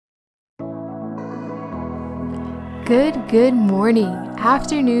Good morning,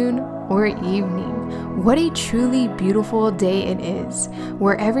 afternoon, or evening. What a truly beautiful day it is.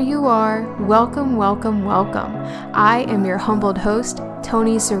 Wherever you are, welcome. I am your humbled host,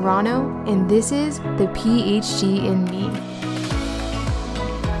 Tony Serrano, and this is the PhD in Me.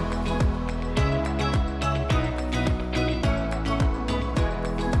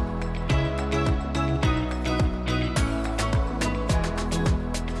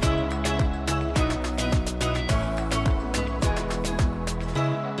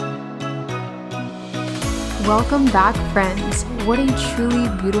 Welcome back, friends. What a truly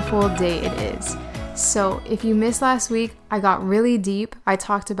beautiful day it is. So if you missed last week, I got really deep. I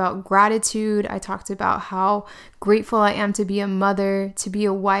talked about gratitude. I talked about how grateful I am to be a mother, to be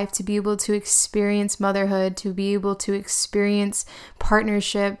a wife, to be able to experience motherhood, to be able to experience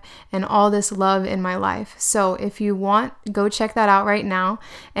partnership and all this love in my life. So if you want, go check that out right now.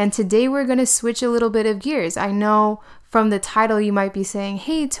 And today we're going to switch a little bit of gears. I know from the title you might be saying,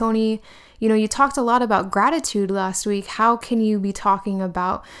 hey, Tony, you talked a lot about gratitude last week. How can you be talking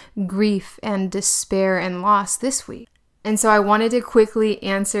about grief and despair and loss this week? And so I wanted to quickly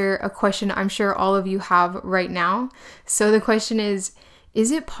answer a question I'm sure all of you have right now. So the question is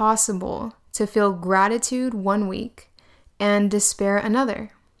it possible to feel gratitude one week and despair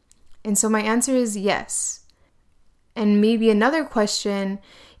another? And so my answer is yes. And maybe another question,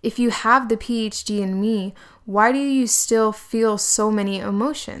 if you have the PhD in me, why do you still feel so many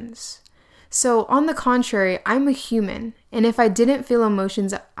emotions? So on the contrary, I'm a human, and if I didn't feel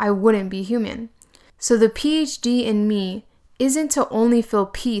emotions, I wouldn't be human. So the PhD in me isn't to only feel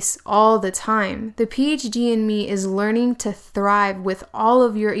peace all the time. The PhD in me is learning to thrive with all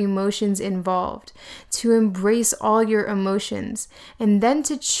of your emotions involved, to embrace all your emotions, and then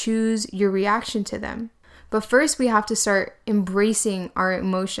to choose your reaction to them. But first, we have to start embracing our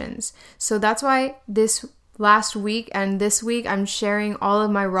emotions. So that's why this last week and this week, I'm sharing all of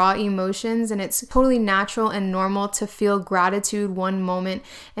my raw emotions, and it's totally natural and normal to feel gratitude one moment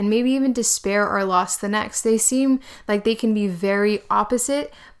and maybe even despair or loss the next. They seem like they can be very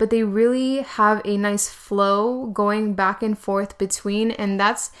opposite, but they really have a nice flow going back and forth between, and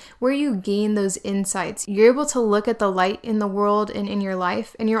that's where you gain those insights. You're able to look at the light in the world and in your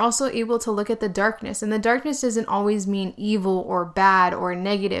life, and you're also able to look at the darkness, and the darkness doesn't always mean evil or bad or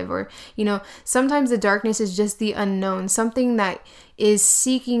negative, or sometimes the darkness is just the unknown, something that is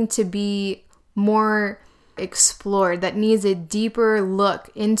seeking to be more explored, that needs a deeper look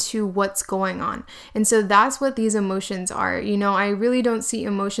into what's going on. And so that's what these emotions are. I really don't see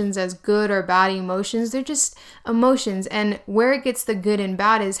emotions as good or bad emotions. They're just emotions. And where it gets the good and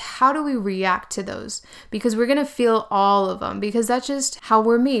bad is how do we react to those? Because we're going to feel all of them, because that's just how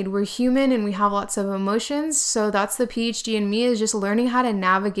we're made. We're human and we have lots of emotions. So that's the PhD in me, is just learning how to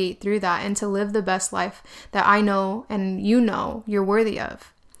navigate through that and to live the best life that I know and you're worthy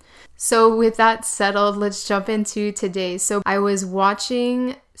of. So with that settled, let's jump into today. So I was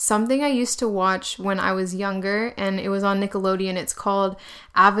watching something I used to watch when I was younger, and it was on Nickelodeon. It's called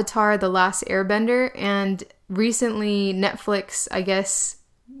Avatar the Last Airbender, and recently Netflix, I guess,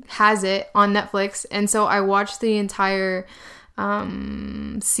 has it on Netflix. And so I watched the entire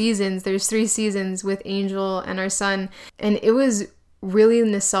seasons. There's 3 seasons with Angel and our son, and it was really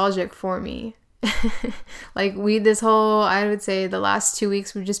nostalgic for me. I would say the last 2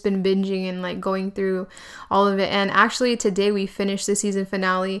 weeks we've just been binging and going through all of it, and actually today we finished the season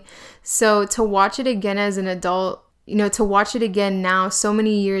finale. So to watch it again as an adult, to watch it again now so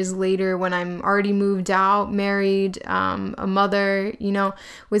many years later when I'm already moved out, married, a mother,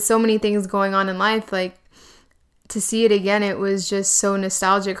 with so many things going on in life, to see it again, it was just so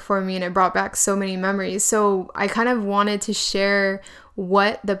nostalgic for me, and it brought back so many memories. So I kind of wanted to share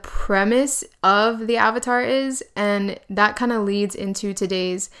what the premise of the Avatar is, and that kind of leads into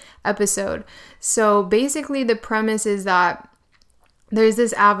today's episode. So basically the premise is that there's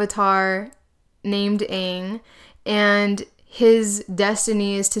this avatar named Aang, and his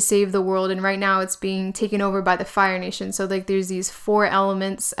destiny is to save the world, and right now it's being taken over by the Fire Nation. So there's these 4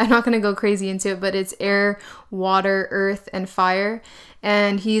 elements. I'm not going to go crazy into it, but it's air, water, earth, and fire.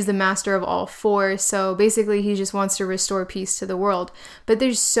 And he's the master of all 4. So basically he just wants to restore peace to the world. But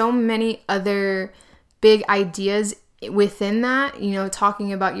there's so many other big ideas within that,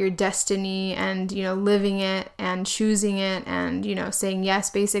 talking about your destiny and, living it and choosing it and, saying yes,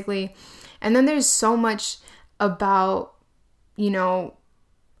 basically. And then there's so much about,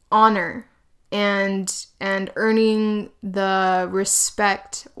 honor and earning the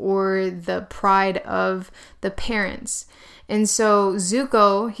respect or the pride of the parents. And so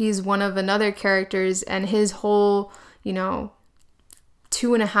Zuko, he's one of another characters, and his whole,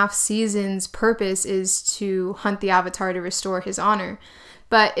 2.5 seasons purpose is to hunt the Avatar to restore his honor.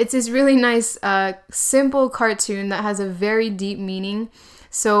 But it's this really nice, simple cartoon that has a very deep meaning.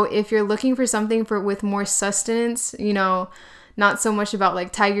 So if you're looking for something with more sustenance, not so much about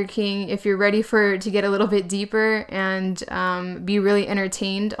like Tiger King, if you're ready to get a little bit deeper and be really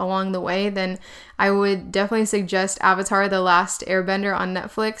entertained along the way, then I would definitely suggest Avatar the Last Airbender on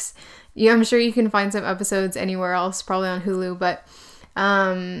Netflix. Yeah, I'm sure you can find some episodes anywhere else, probably on Hulu, but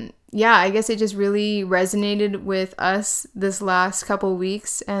yeah, I guess it just really resonated with us this last couple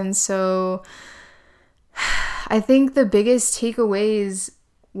weeks. And so I think the biggest takeaways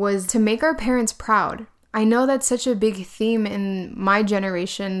was to make our parents proud. I know that's such a big theme in my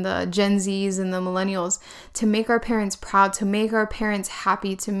generation, the Gen Zs and the millennials, to make our parents proud, to make our parents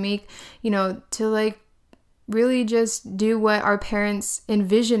happy, to make, to like really just do what our parents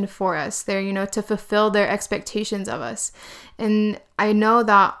envisioned for us there, to fulfill their expectations of us. And I know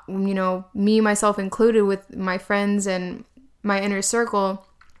that, me, myself included, with my friends and my inner circle,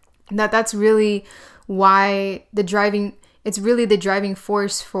 that's really why it's really the driving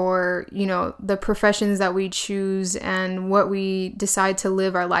force for, the professions that we choose and what we decide to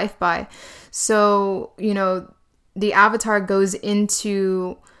live our life by. So, the Avatar goes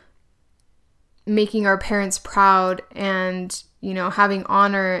into making our parents proud and, having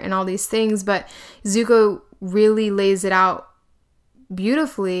honor and all these things. But Zuko really lays it out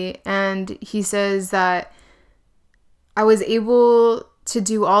beautifully. And he says that I was able to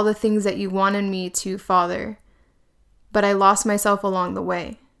do all the things that you wanted me to, Father, but I lost myself along the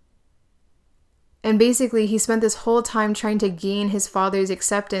way. And basically, he spent this whole time trying to gain his father's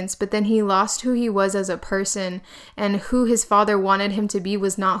acceptance, but then he lost who he was as a person, and who his father wanted him to be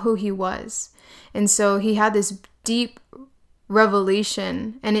was not who he was. And so he had this deep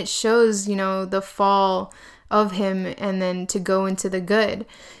revelation, and it shows, the fall of him and then to go into the good.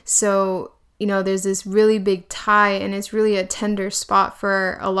 So, there's this really big tie, and it's really a tender spot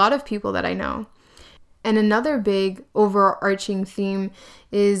for a lot of people that I know. And another big overarching theme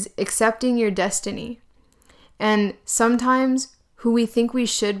is accepting your destiny. And sometimes who we think we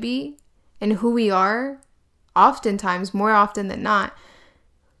should be and who we are, oftentimes, more often than not,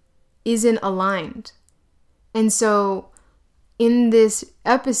 isn't aligned. And so in this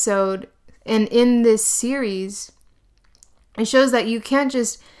episode and in this series, it shows that you can't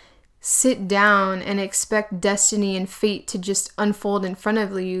just sit down and expect destiny and fate to just unfold in front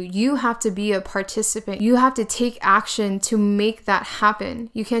of you. You have to be a participant. You have to take action to make that happen.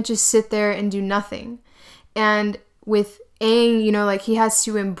 You can't just sit there and do nothing. And with Aang, like he has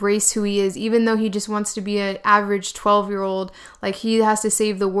to embrace who he is, even though he just wants to be an average 12-year-old. Like he has to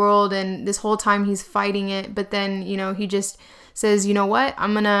save the world, and this whole time he's fighting it. But then, he just says, you know what?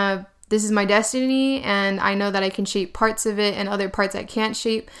 This is my destiny, and I know that I can shape parts of it and other parts I can't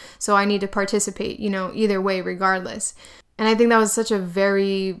shape, so I need to participate, either way, regardless. And I think that was such a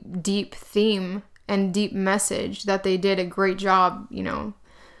very deep theme and deep message that they did a great job,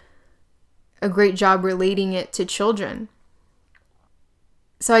 relating it to children.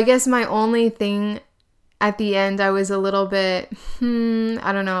 So I guess my only thing at the end, I was a little bit,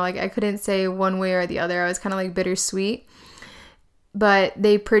 I don't know, like I couldn't say one way or the other. I was kind of like bittersweet. But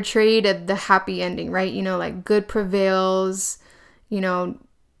they portrayed the happy ending, right? Like good prevails, the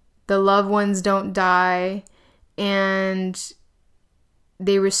loved ones don't die, and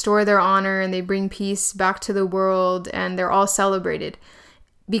they restore their honor and they bring peace back to the world, and they're all celebrated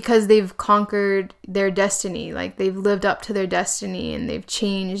because they've conquered their destiny. Like they've lived up to their destiny, and they've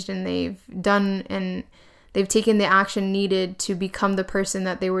changed, and they've done, and they've taken the action needed to become the person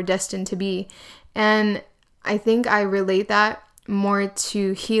that they were destined to be. And I think I relate that more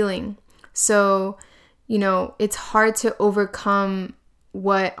to healing. So, it's hard to overcome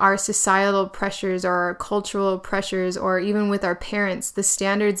what our societal pressures or our cultural pressures, or even with our parents, the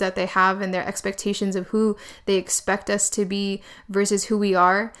standards that they have and their expectations of who they expect us to be versus who we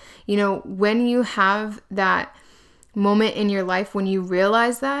are. When you have that moment in your life when you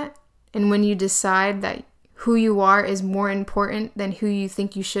realize that, and when you decide that who you are is more important than who you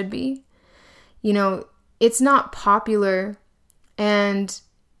think you should be, it's not popular. And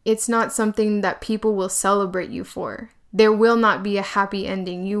it's not something that people will celebrate you for. There will not be a happy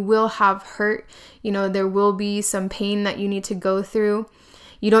ending. You will have hurt. There will be some pain that you need to go through.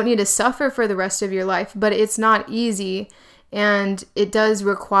 You don't need to suffer for the rest of your life, but it's not easy. And it does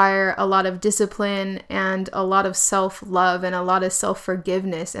require a lot of discipline and a lot of self-love and a lot of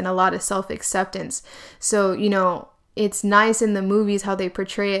self-forgiveness and a lot of self-acceptance. So, it's nice in the movies how they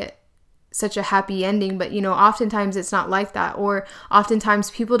portray it, such a happy ending, but oftentimes it's not like that. Or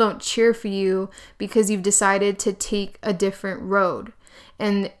oftentimes people don't cheer for you because you've decided to take a different road.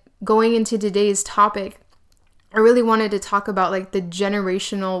 And going into today's topic, I really wanted to talk about like the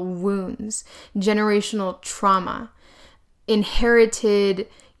generational wounds, generational trauma, inherited,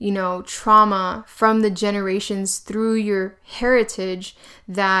 trauma from the generations through your heritage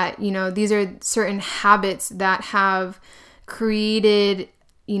that, these are certain habits that have created,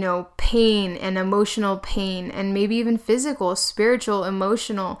 pain and emotional pain, and maybe even physical, spiritual,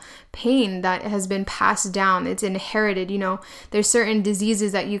 emotional pain that has been passed down. It's inherited. There's certain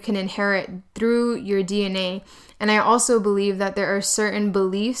diseases that you can inherit through your DNA. And I also believe that there are certain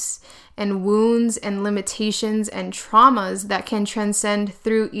beliefs and wounds and limitations and traumas that can transcend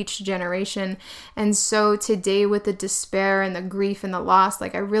through each generation. And so today, with the despair and the grief and the loss,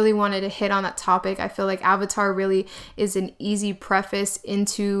 like I really wanted to hit on that topic. I feel like Avatar really is an easy preface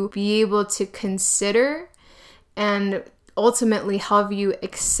into be able to consider and ultimately help you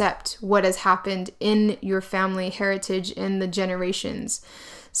accept what has happened in your family heritage in the generations.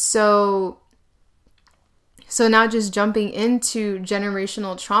 So now just jumping into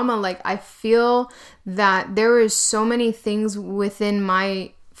generational trauma, like I feel that there is so many things within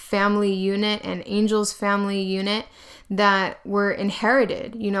my family unit and Angel's family unit that were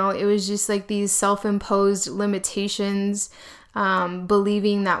inherited. It was just like these self-imposed limitations,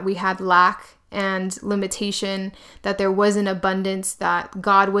 believing that we had lack and limitation, that there wasn't abundance, that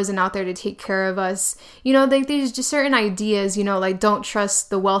God wasn't out there to take care of us. Like there's just certain ideas, like don't trust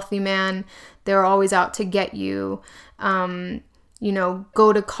the wealthy man. They're always out to get you. Go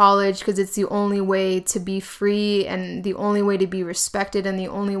to college because it's the only way to be free and the only way to be respected and the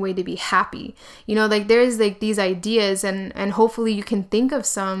only way to be happy. Like there's like these ideas and hopefully you can think of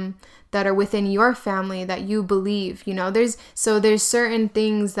some that are within your family that you believe, there's certain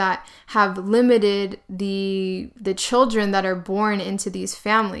things that have limited the children that are born into these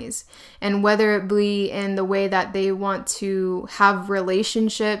families. And whether it be in the way that they want to have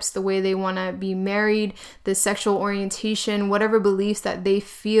relationships, the way they want to be married, the sexual orientation, whatever beliefs that they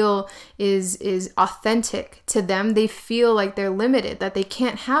feel is authentic to them, they feel like they're limited, that they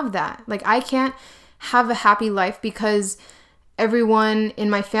can't have that. Like I can't have a happy life because everyone in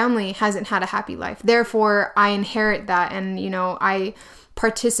my family hasn't had a happy life. Therefore, I inherit that and, I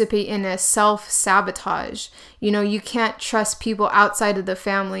participate in a self-sabotage. You can't trust people outside of the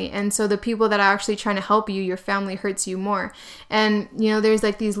family. And so the people that are actually trying to help you, your family hurts you more. And, there's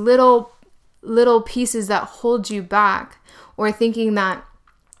like these little pieces that hold you back, or thinking that,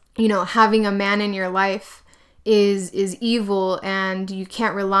 having a man in your life is evil and you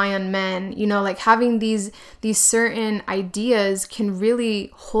can't rely on men. Like having these certain ideas can really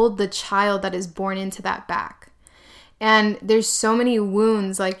hold the child that is born into that back. And there's so many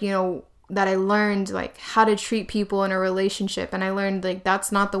wounds, like, that I learned, like how to treat people in a relationship. And I learned like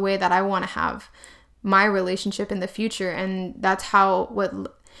that's not the way that I want to have my relationship in the future. And that's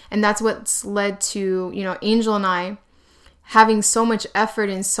what's led to, Angel and I having so much effort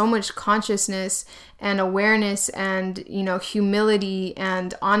and so much consciousness and awareness and, humility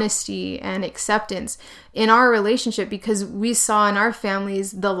and honesty and acceptance in our relationship, because we saw in our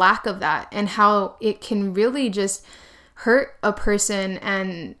families the lack of that and how it can really just hurt a person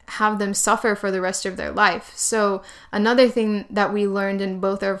and have them suffer for the rest of their life. So another thing that we learned in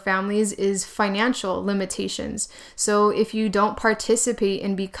both our families is financial limitations. So if you don't participate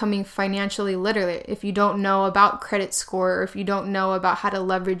in becoming financially literate, if you don't know about credit score, or if you don't know about how to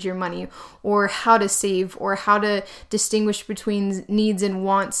leverage your money or how to save or how to distinguish between needs and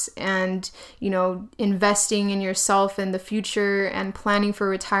wants and, investing in yourself and the future and planning for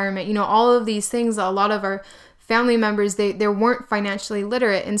retirement, all of these things, a lot of our family members, they weren't financially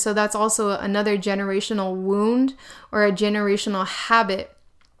literate. And so that's also another generational wound or a generational habit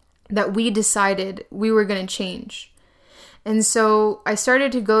that we decided we were going to change. And so I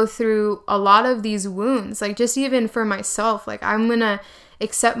started to go through a lot of these wounds, like just even for myself, like I'm going to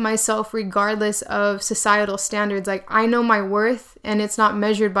accept myself regardless of societal standards. Like I know my worth and it's not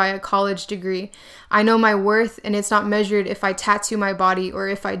measured by a college degree. I know my worth and it's not measured if I tattoo my body or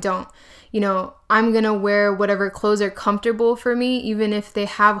if I don't. I'm going to wear whatever clothes are comfortable for me, even if they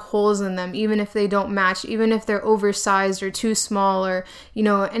have holes in them, even if they don't match, even if they're oversized or too small or,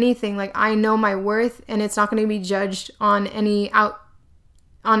 anything. Like I know my worth and it's not going to be judged on any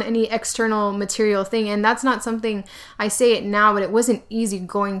external material thing. And that's not something I say it now, but it wasn't easy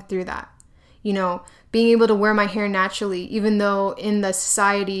going through that, being able to wear my hair naturally, even though in the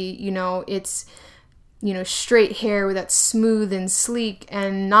society, it's straight hair that's smooth and sleek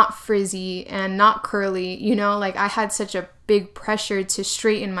and not frizzy and not curly, like I had such a big pressure to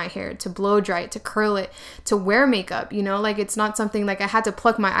straighten my hair, to blow dry it, to curl it, to wear makeup, like it's not something like I had to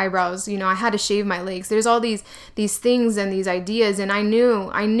pluck my eyebrows, I had to shave my legs. There's all these things and these ideas, and I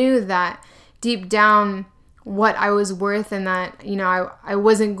knew that deep down what I was worth, and that, I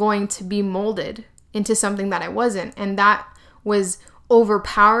wasn't going to be molded into something that I wasn't. And that was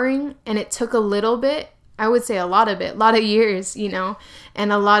overpowering, and it took a little bit, I would say a lot of years,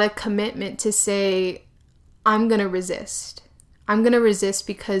 and a lot of commitment to say, I'm going to resist. I'm going to resist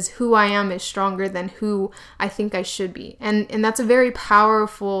because who I am is stronger than who I think I should be. And that's a very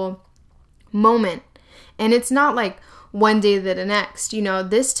powerful moment. And it's not like one day to the next,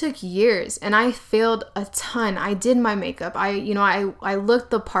 this took years, and I failed a ton. I did my makeup. I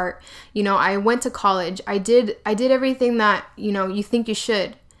looked the part, I went to college. I did everything that, you think you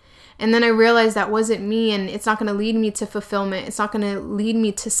should. And then I realized that wasn't me, and it's not going to lead me to fulfillment. It's not going to lead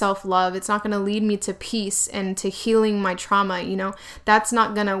me to self-love. It's not going to lead me to peace and to healing my trauma. That's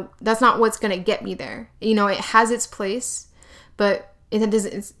not what's going to get me there. It has its place, but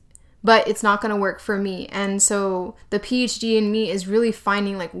it's not going to work for me. And so the PhD in me is really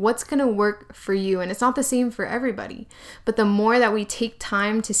finding like what's going to work for you. And it's not the same for everybody. But the more that we take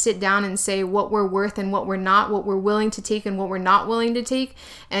time to sit down and say what we're worth and what we're not, what we're willing to take and what we're not willing to take,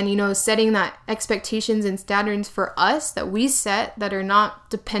 and, setting that expectations and standards for us that we set that are not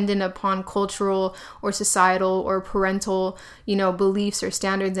dependent upon cultural or societal or parental, beliefs or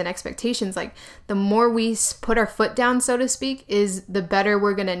standards and expectations, like the more we put our foot down, so to speak, is the better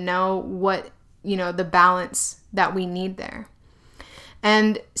we're going to know what, the balance that we need there.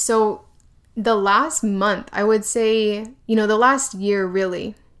 And so the last month, I would say, the last year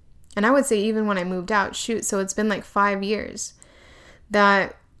really, and I would say even when I moved out, so it's been like 5 years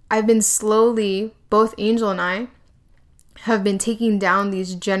that I've been slowly, both Angel and I have been taking down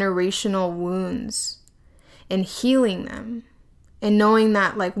these generational wounds and healing them, and knowing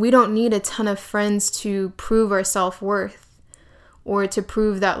that like we don't need a ton of friends to prove our self-worth or to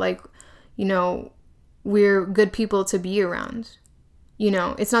prove that like, we're good people to be around.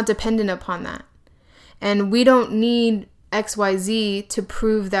 It's not dependent upon that. And we don't need XYZ to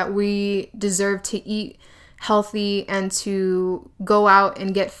prove that we deserve to eat healthy and to go out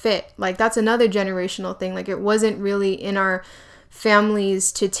and get fit. Like that's another generational thing. Like it wasn't really in our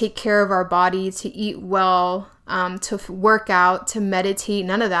families to take care of our body, to eat well, to work out, to meditate,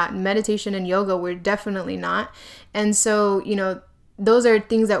 none of that. Meditation and yoga were definitely not. And so, those are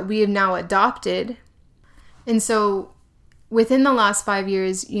things that we have now adopted. And so within the last 5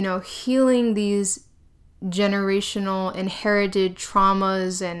 years, healing these generational inherited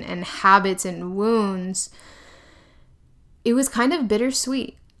traumas and habits and wounds, it was kind of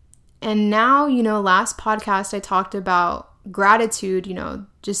bittersweet. And now, last podcast I talked about gratitude,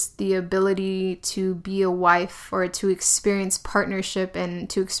 just the ability to be a wife or to experience partnership and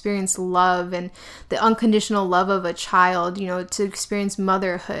to experience love and the unconditional love of a child, to experience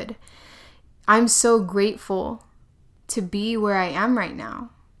motherhood. I'm so grateful to be where I am right now,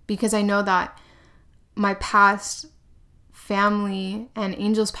 because I know that my past family and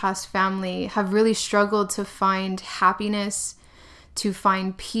Angel's past family have really struggled to find happiness, to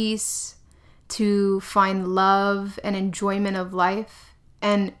find peace, to find love and enjoyment of life.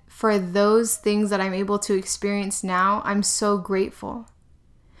 And for those things that I'm able to experience now, I'm so grateful.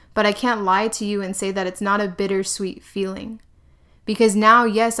 But I can't lie to you and say that it's not a bittersweet feeling. Because now,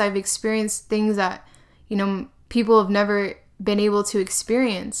 yes, I've experienced things that, people have never been able to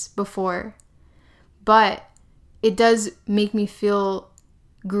experience before. But it does make me feel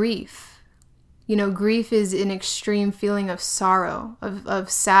grief. Grief is an extreme feeling of sorrow, of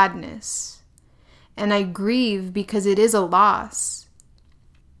sadness. And I grieve because it is a loss.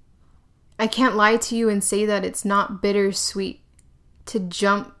 I can't lie to you and say that it's not bittersweet to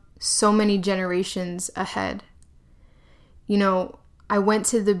jump so many generations ahead. I went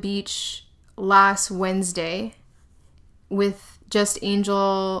to the beach last Wednesday with just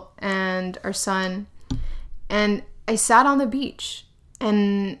Angel and our son, and I sat on the beach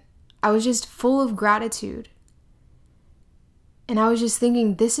and I was just full of gratitude. And I was just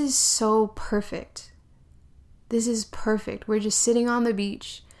thinking, this is so perfect. This is perfect. We're just sitting on the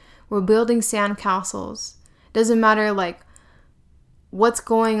beach. We're building sandcastles. Doesn't matter like what's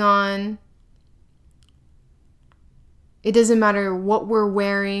going on. It doesn't matter what we're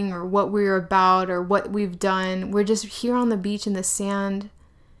wearing or what we're about or what we've done. We're just here on the beach in the sand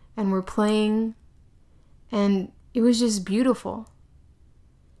and we're playing. And it was just beautiful.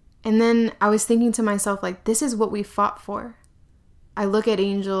 And then I was thinking to myself, like, this is what we fought for. I look at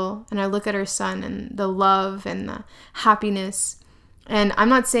Angel and I look at her son and the love and the happiness. And I'm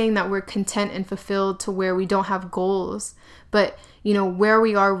not saying that we're content and fulfilled to where we don't have goals, but where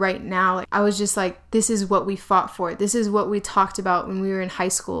we are right now, like, I was just like, this is what we fought for. This is what we talked about when we were in high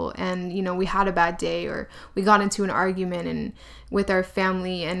school and, we had a bad day or we got into an argument and with our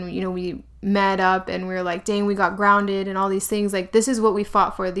family and, we met up and we were like, dang, we got grounded and all these things. Like, this is what we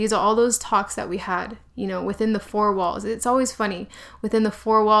fought for. These are all those talks that we had, within the four walls. It's always funny, within the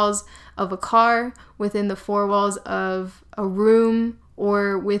four walls of a car, within the four walls of a room,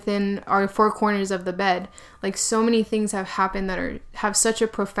 or within our four corners of the bed. Like, so many things have happened that have such a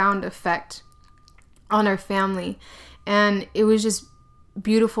profound effect on our family. And it was just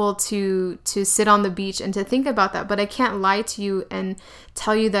beautiful to sit on the beach and to think about that. But I can't lie to you and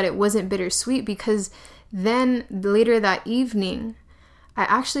tell you that it wasn't bittersweet, because then later that evening, I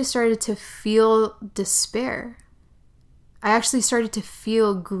actually started to feel despair. I actually started to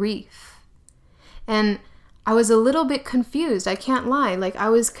feel grief. And I was a little bit confused. I can't lie. Like, I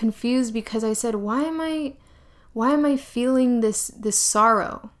was confused because I said, why am I feeling this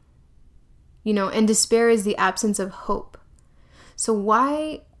sorrow? And despair is the absence of hope. So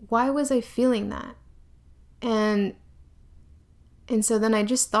why was I feeling that? And so then I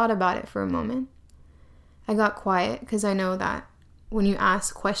just thought about it for a moment. I got quiet because I know that when you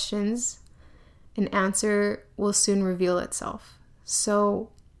ask questions, an answer will soon reveal itself.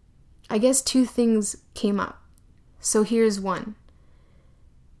 So I guess two things came up. So here's one.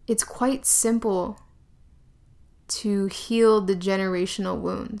 It's quite simple to heal the generational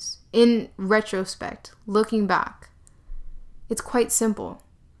wounds. In retrospect, looking back, it's quite simple.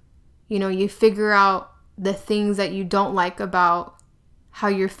 You figure out the things that you don't like about how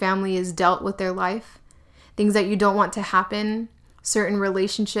your family is dealt with their life, things that you don't want to happen, certain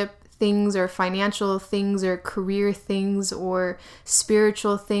relationship things or financial things or career things or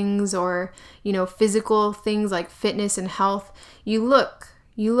spiritual things or, physical things like fitness and health. You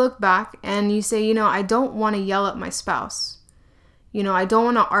look back and you say, I don't want to yell at my spouse. I don't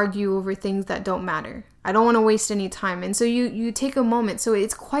want to argue over things that don't matter. I don't want to waste any time. And so you take a moment. So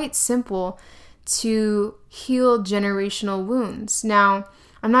it's quite simple to heal generational wounds. Now,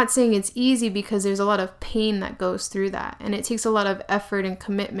 I'm not saying it's easy because there's a lot of pain that goes through that. And it takes a lot of effort and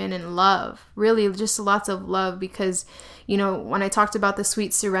commitment and love. Really, just lots of love because, when I talked about the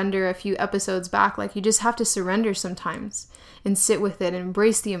sweet surrender a few episodes back, like, you just have to surrender sometimes and sit with it and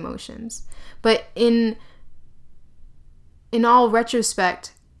embrace the emotions. But in all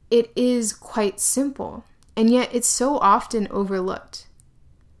retrospect, it is quite simple. And yet it's so often overlooked.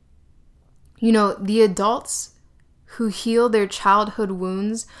 The adults who heal their childhood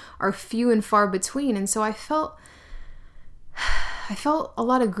wounds are few and far between. And so I felt a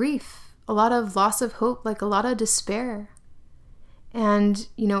lot of grief, a lot of loss of hope, like a lot of despair. And,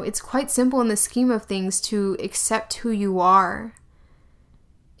 it's quite simple in the scheme of things to accept who you are,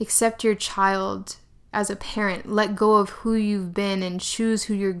 accept your child as a parent, let go of who you've been and choose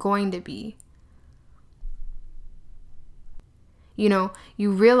who you're going to be. You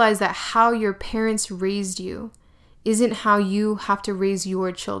realize that how your parents raised you isn't how you have to raise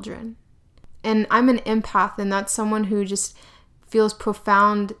your children. And I'm an empath, and that's someone who just feels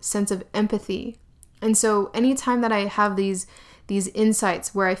profound sense of empathy. And so anytime that I have these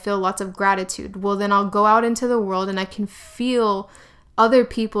insights where I feel lots of gratitude, well, then I'll go out into the world and I can feel other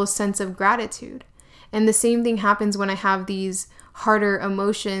people's sense of gratitude. And the same thing happens when I have these harder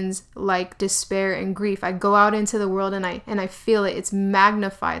emotions like despair and grief. I go out into the world and I feel it. It's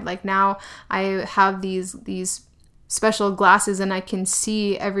magnified. Like, now I have these special glasses and I can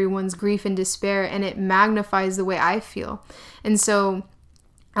see everyone's grief and despair, and it magnifies the way I feel. And so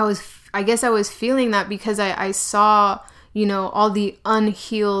I guess I was feeling that because I saw, all the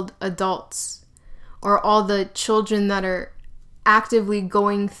unhealed adults or all the children that are actively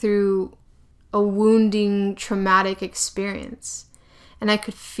going through a wounding, traumatic experience. And I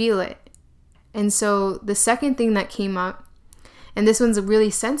could feel it. And so the second thing that came up, and this one's really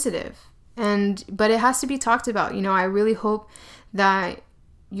sensitive, but it has to be talked about. I really hope that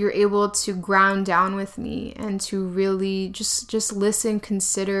you're able to ground down with me and to really just listen,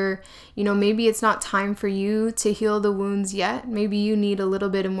 consider, maybe it's not time for you to heal the wounds yet. Maybe you need a little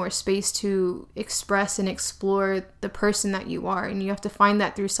bit of more space to express and explore the person that you are, and you have to find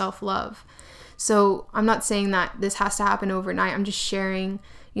that through self-love. So I'm not saying that this has to happen overnight. I'm just sharing,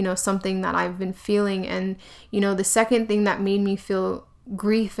 something that I've been feeling. And, the second thing that made me feel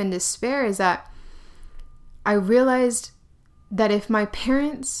grief and despair is that I realized that if my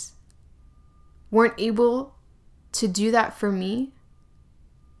parents weren't able to do that for me,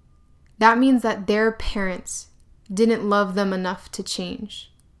 that means that their parents didn't love them enough to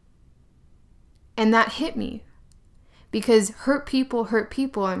change. And that hit me because hurt people hurt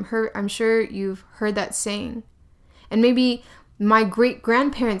people. I'm sure you've heard that saying. And maybe my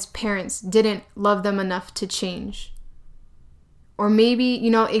great-grandparents' parents didn't love them enough to change. Or maybe,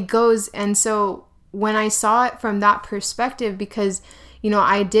 it goes. And so when I saw it from that perspective, because,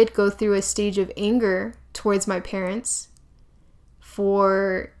 I did go through a stage of anger towards my parents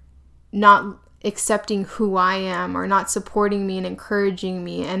for not accepting who I am or not supporting me and encouraging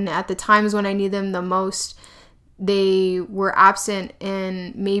me. And at the times when I need them the most, they were absent,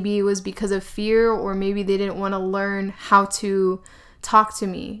 and maybe it was because of fear, or maybe they didn't want to learn how to talk to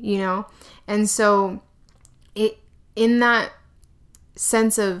me, And so in that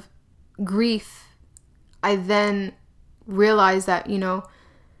sense of grief, I then realized that,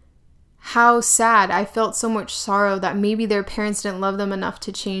 how sad. I felt so much sorrow that maybe their parents didn't love them enough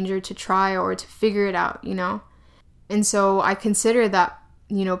to change or to try or to figure it out, And so I consider that,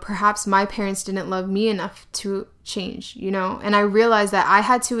 perhaps my parents didn't love me enough to change, And I realized that I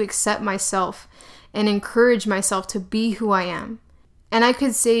had to accept myself and encourage myself to be who I am. And I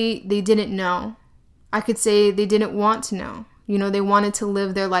could say they didn't know. I could say they didn't want to know. They wanted to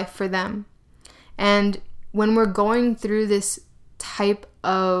live their life for them. And when we're going through this type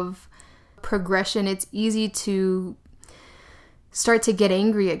of progression, it's easy to start to get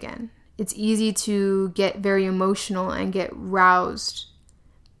angry again. It's easy to get very emotional and get roused.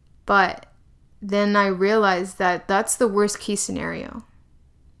 But then I realized that that's the worst case scenario.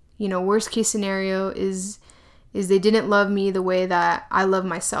 Worst case scenario is they didn't love me the way that I love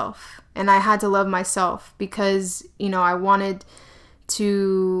myself. And I had to love myself because, I wanted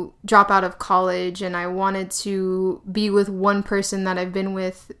to drop out of college, and I wanted to be with one person that I've been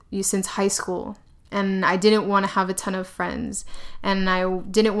with since high school. And I didn't want to have a ton of friends, and I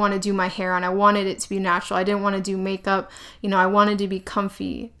didn't want to do my hair, and I wanted it to be natural. I didn't want to do makeup. I wanted to be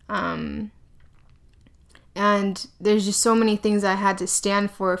comfy. And there's just so many things I had to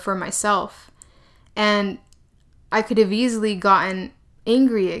stand for myself. And I could have easily gotten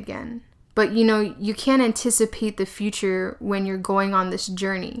angry again. But, you can't anticipate the future when you're going on this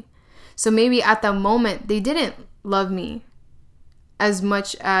journey. So maybe at the moment, they didn't love me as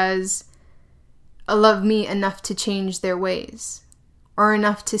much as love me enough to change their ways or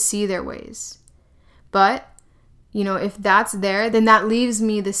enough to see their ways. But, if that's there, then that leaves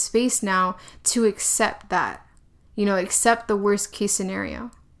me the space now to accept that, accept the worst case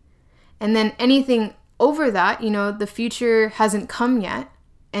scenario. And then anything over that, the future hasn't come yet.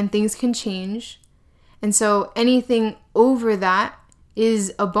 And things can change. And so anything over that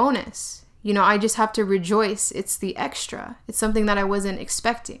is a bonus. I just have to rejoice. It's the extra. It's something that I wasn't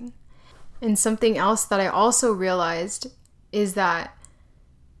expecting. And something else that I also realized is that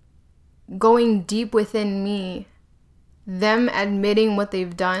going deep within me, them admitting what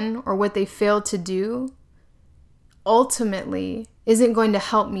they've done or what they failed to do, ultimately isn't going to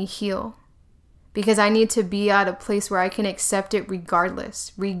help me heal. Because I need to be at a place where I can accept it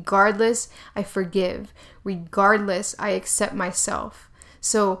regardless. Regardless, I forgive. Regardless, I accept myself.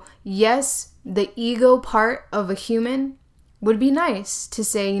 So yes, the ego part of a human would be nice to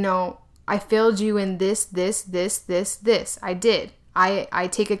say, I failed you in this. I did. I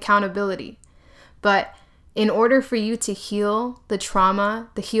take accountability. But in order for you to heal the trauma,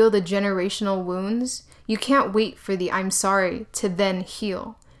 to heal the generational wounds, you can't wait for the I'm sorry to then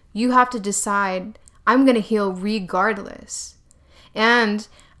heal. You have to decide, I'm going to heal regardless. And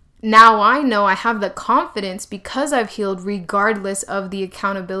now I know I have the confidence, because I've healed regardless of the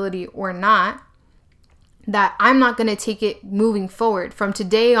accountability or not, that I'm not going to take it moving forward from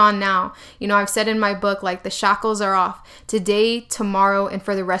today on now. I've said in my book, the shackles are off today, tomorrow, and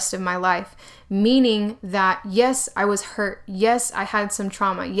for the rest of my life. Meaning that, yes, I was hurt. Yes, I had some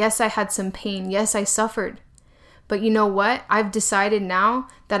trauma. Yes, I had some pain. Yes, I suffered. But you know what? I've decided now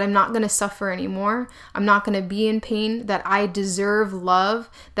that I'm not going to suffer anymore. I'm not going to be in pain, that I deserve love,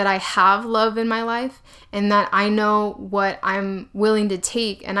 that I have love in my life, and that I know what I'm willing to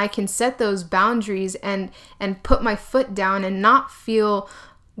take, and I can set those boundaries and put my foot down and not feel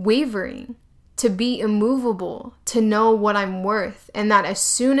wavering, to be immovable, to know what I'm worth, and that as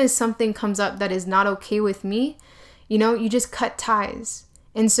soon as something comes up that is not okay with me, you just cut ties.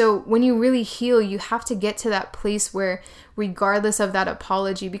 And so when you really heal, you have to get to that place where, regardless of that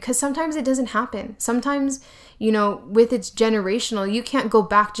apology, because sometimes it doesn't happen. Sometimes, with it's generational, you can't go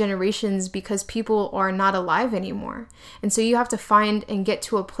back generations because people are not alive anymore. And so you have to find and get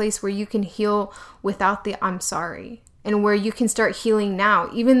to a place where you can heal without the I'm sorry, and where you can start healing now,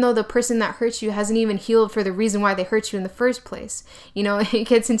 even though the person that hurts you hasn't even healed for the reason why they hurt you in the first place. It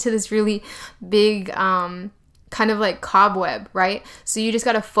gets into this really big kind of like cobweb, right? So you just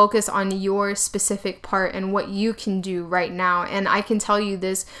got to focus on your specific part and what you can do right now. And I can tell you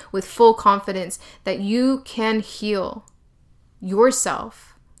this with full confidence that you can heal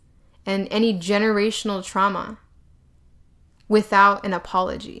yourself and any generational trauma without an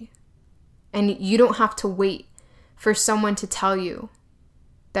apology. And you don't have to wait for someone to tell you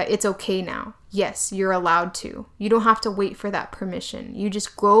that it's okay now. Yes, you're allowed to. You don't have to wait for that permission. You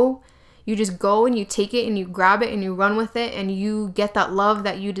just go and you take it and you grab it and you run with it, and you get that love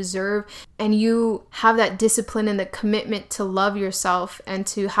that you deserve, and you have that discipline and the commitment to love yourself and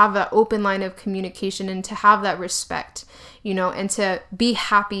to have that open line of communication and to have that respect, and to be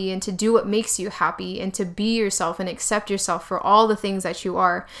happy and to do what makes you happy and to be yourself and accept yourself for all the things that you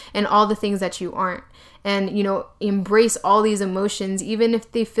are and all the things that you aren't. And, embrace all these emotions, even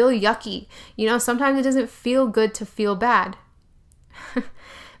if they feel yucky. Sometimes it doesn't feel good to feel bad.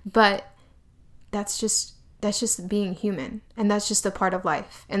 But that's just being human. And that's just a part of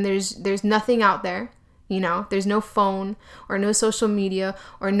life. And there's nothing out there, there's no phone or no social media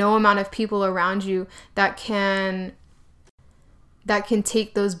or no amount of people around you that can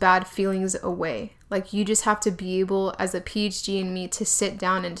take those bad feelings away. Like, you just have to be able, as a PhD in me, to sit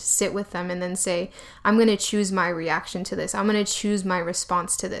down and to sit with them and then say, I'm going to choose my reaction to this. I'm going to choose my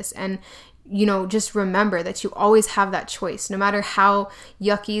response to this. And, just remember that you always have that choice. No matter how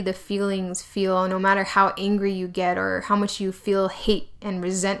yucky the feelings feel, no matter how angry you get or how much you feel hate and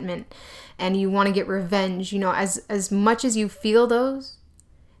resentment and you want to get revenge, as much as you feel those,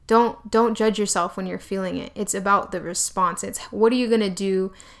 don't judge yourself when you're feeling it. It's about the response. It's what are you going to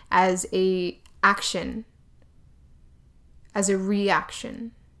do as a action, as a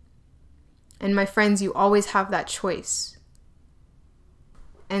reaction. And my friends, you always have that choice.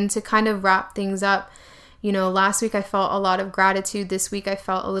 And to kind of wrap things up, last week I felt a lot of gratitude. This week I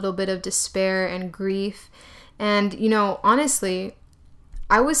felt a little bit of despair and grief. And, honestly,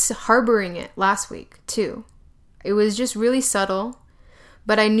 I was harboring it last week too. It was just really subtle,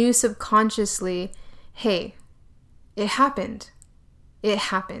 but I knew subconsciously, hey, it happened. It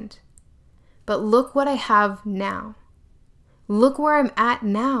happened. But look what I have now. Look where I'm at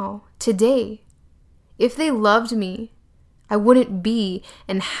now, today. If they loved me, I wouldn't be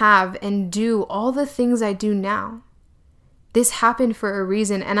and have and do all the things I do now. This happened for a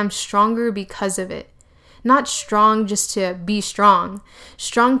reason, and I'm stronger because of it. Not strong just to be strong.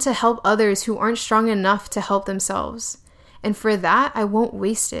 Strong to help others who aren't strong enough to help themselves. And for that, I won't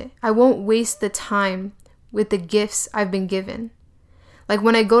waste it. I won't waste the time with the gifts I've been given. Like,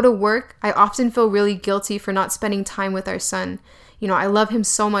 when I go to work, I often feel really guilty for not spending time with our son. I love him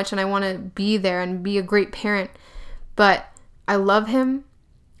so much and I want to be there and be a great parent. But I love him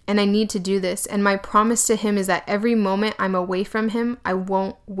and I need to do this. And my promise to him is that every moment I'm away from him, I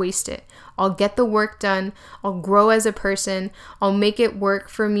won't waste it. I'll get the work done. I'll grow as a person. I'll make it work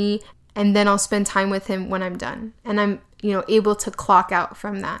for me. And then I'll spend time with him when I'm done. And I'm able to clock out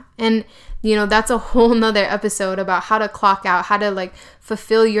from that. And, that's a whole nother episode about how to clock out, how to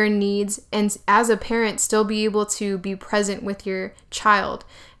fulfill your needs. And as a parent, still be able to be present with your child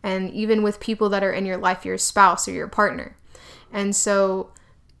and even with people that are in your life, your spouse or your partner. And so,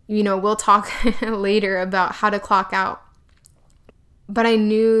 we'll talk later about how to clock out. But I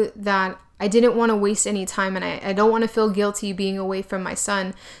knew that I didn't want to waste any time, and I don't want to feel guilty being away from my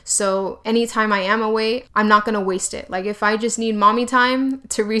son. So anytime I am away, I'm not going to waste it. Like, if I just need mommy time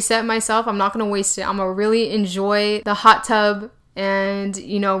to reset myself, I'm not going to waste it. I'm going to really enjoy the hot tub and,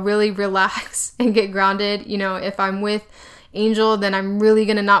 really relax and get grounded. If I'm with Angel, then I'm really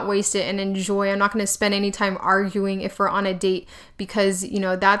going to not waste it and enjoy. I'm not going to spend any time arguing if we're on a date, because,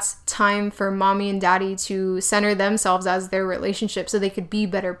 that's time for mommy and daddy to center themselves as their relationship so they could be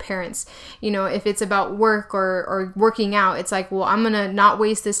better parents. If it's about work or working out, it's like, well, I'm going to not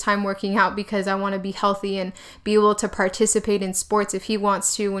waste this time working out because I want to be healthy and be able to participate in sports if he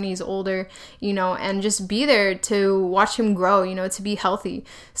wants to when he's older, and just be there to watch him grow, to be healthy.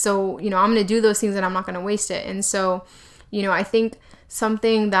 So, I'm going to do those things and I'm not going to waste it. And so, I think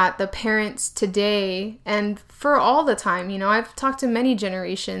something that the parents today and for all the time, I've talked to many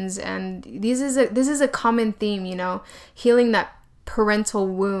generations, and this is a common theme, healing that parental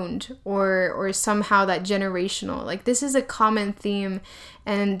wound or somehow that generational, this is a common theme.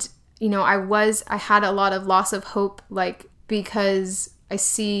 And, I had a lot of loss of hope, because I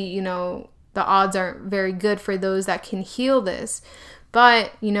see, the odds aren't very good for those that can heal this.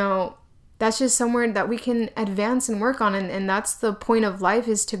 But, that's just somewhere that we can advance and work on. And that's the point of life,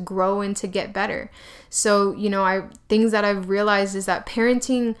 is to grow and to get better. So, things that I've realized is that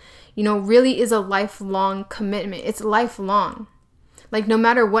parenting, really is a lifelong commitment. It's lifelong. No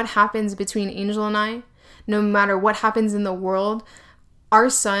matter what happens between Angel and I, no matter what happens in the world, our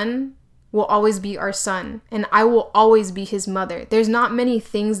son will always be our son, and I will always be his mother. There's not many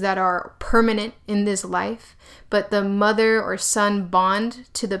things that are permanent in this life, but the mother or son bond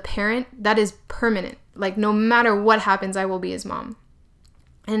to the parent, that is permanent. Like, no matter what happens, I will be his mom.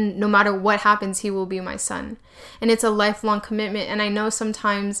 And no matter what happens, he will be my son. And it's a lifelong commitment. And I know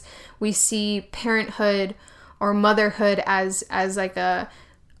sometimes we see parenthood or motherhood as like a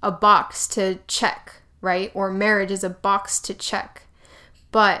box to check, right? Or marriage is a box to check.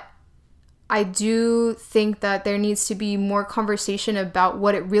 But I do think that there needs to be more conversation about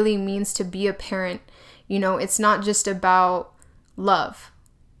what it really means to be a parent. You know, it's not just about love.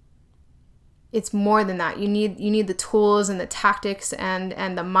 It's more than that. You need the tools and the tactics and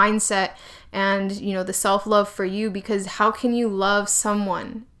the mindset and, you know, the self-love for you, because how can you love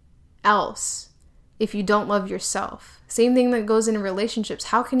someone else if you don't love yourself? Same thing that goes in relationships.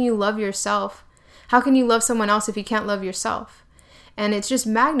 How can you love yourself? How can you love someone else if you can't love yourself? And it's just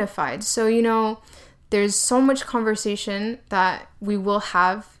magnified. So, you know, there's so much conversation that we will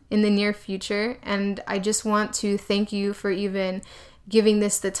have in the near future. And I just want to thank you for even giving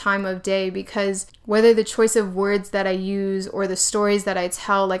this the time of day, because whether the choice of words that I use or the stories that I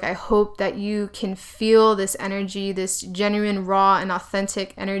tell, like, I hope that you can feel this energy, this genuine, raw, and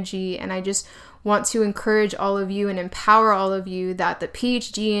authentic energy. And I just want to encourage all of you and empower all of you that the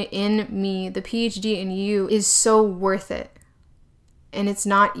PhD in me, the PhD in you, is so worth it. And it's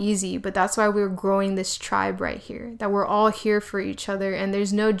not easy, but that's why we're growing this tribe right here, that we're all here for each other, and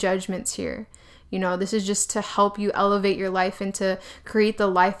there's no judgments here. You know, this is just to help you elevate your life and to create the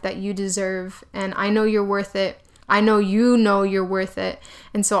life that you deserve. And I know you're worth it. I know you know you're worth it.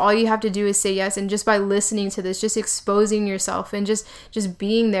 And so all you have to do is say yes. And just by listening to this, just exposing yourself and just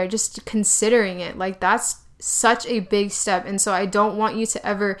being there, just considering it, like, that's such a big step. And so I don't want you to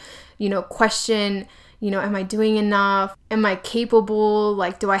ever, you know, question, you know, am I doing enough? Am I capable?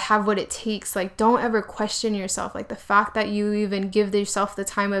 Like, do I have what it takes? Like, don't ever question yourself. Like, the fact that you even give yourself the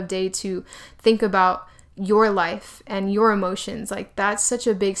time of day to think about your life and your emotions, like, that's such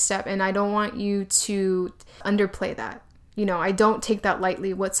a big step. And I don't want you to underplay that. You know, I don't take that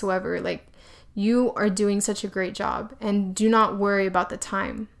lightly whatsoever. Like, you are doing such a great job, and do not worry about the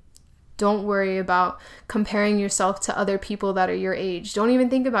time. Don't worry about comparing yourself to other people that are your age. Don't even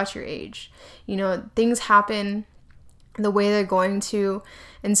think about your age. You know, things happen the way they're going to.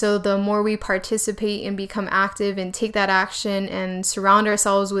 And so the more we participate and become active and take that action and surround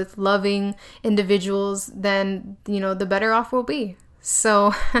ourselves with loving individuals, then, you know, the better off we'll be.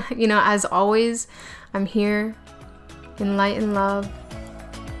 So, you know, as always, I'm here in light and love.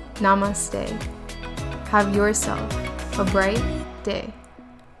 Namaste. Have yourself a bright day.